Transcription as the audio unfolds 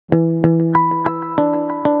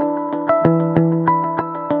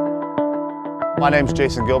My name's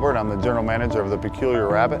Jason Gilbert. I'm the general manager of the Peculiar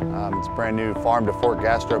Rabbit. It's a brand new farm to fork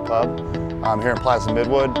gastropub here in Plaza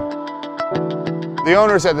Midwood. The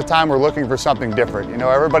owners at the time were looking for something different. You know,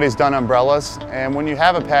 everybody's done umbrellas, and when you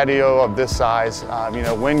have a patio of this size, you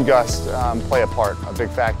know, wind gusts play a big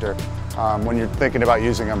factor when you're thinking about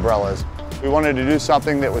using umbrellas. We wanted to do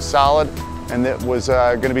something that was solid and that was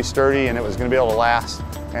going to be sturdy and it was going to be able to last.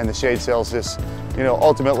 And the shade sails just, you know,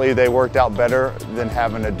 ultimately they worked out better than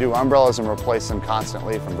having to do umbrellas and replace them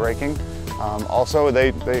constantly from breaking. Also,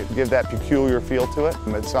 they give that peculiar feel to it.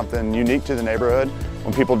 It's something unique to the neighborhood.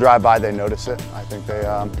 When people drive by, they notice it. I think they,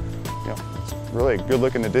 you know, it's really a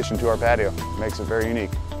good-looking addition to our patio. It makes it very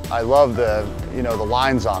unique. I love the, you know, the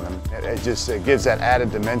lines on them. It gives that added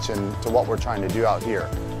dimension to what we're trying to do out here.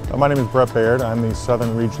 My name is Brett Baird. I'm the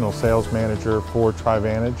Southern Regional Sales Manager for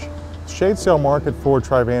Trivantage. The shade sail market for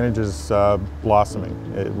Trivantage is blossoming.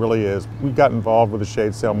 It really is. We got involved with the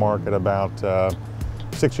shade sail market about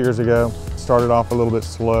 6 years ago. Started off a little bit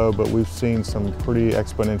slow, but we've seen some pretty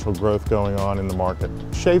exponential growth going on in the market.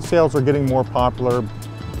 Shade sails are getting more popular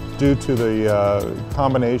due to the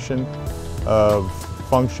combination of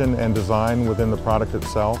function and design within the product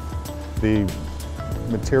itself. The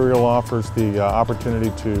material offers the opportunity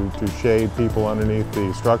to shade people underneath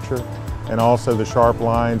the structure, and also the sharp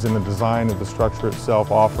lines in the design of the structure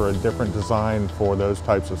itself offer a different design for those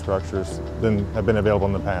types of structures than have been available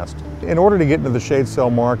in the past. In order to get into the shade sail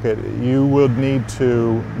market, you would need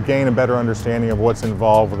to gain a better understanding of what's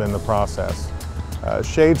involved within the process.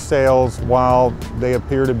 Shade sails, while they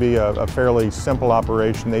appear to be a fairly simple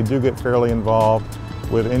operation, they do get fairly involved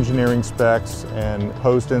with engineering specs and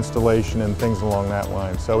post-installation and things along that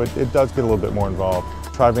line. So it does get a little bit more involved.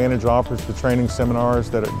 Trivantage offers the training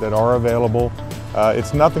seminars that are available.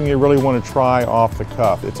 It's nothing you really want to try off the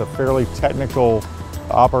cuff. It's a fairly technical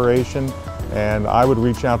operation, and I would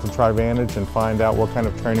reach out to Trivantage and find out what kind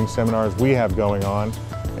of training seminars we have going on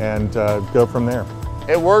and go from there.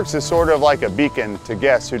 It works as sort of like a beacon to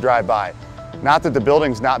guests who drive by. Not that the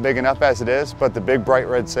building's not big enough as it is, but the big bright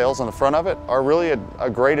red sails on the front of it are really a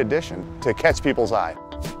great addition to catch people's eye.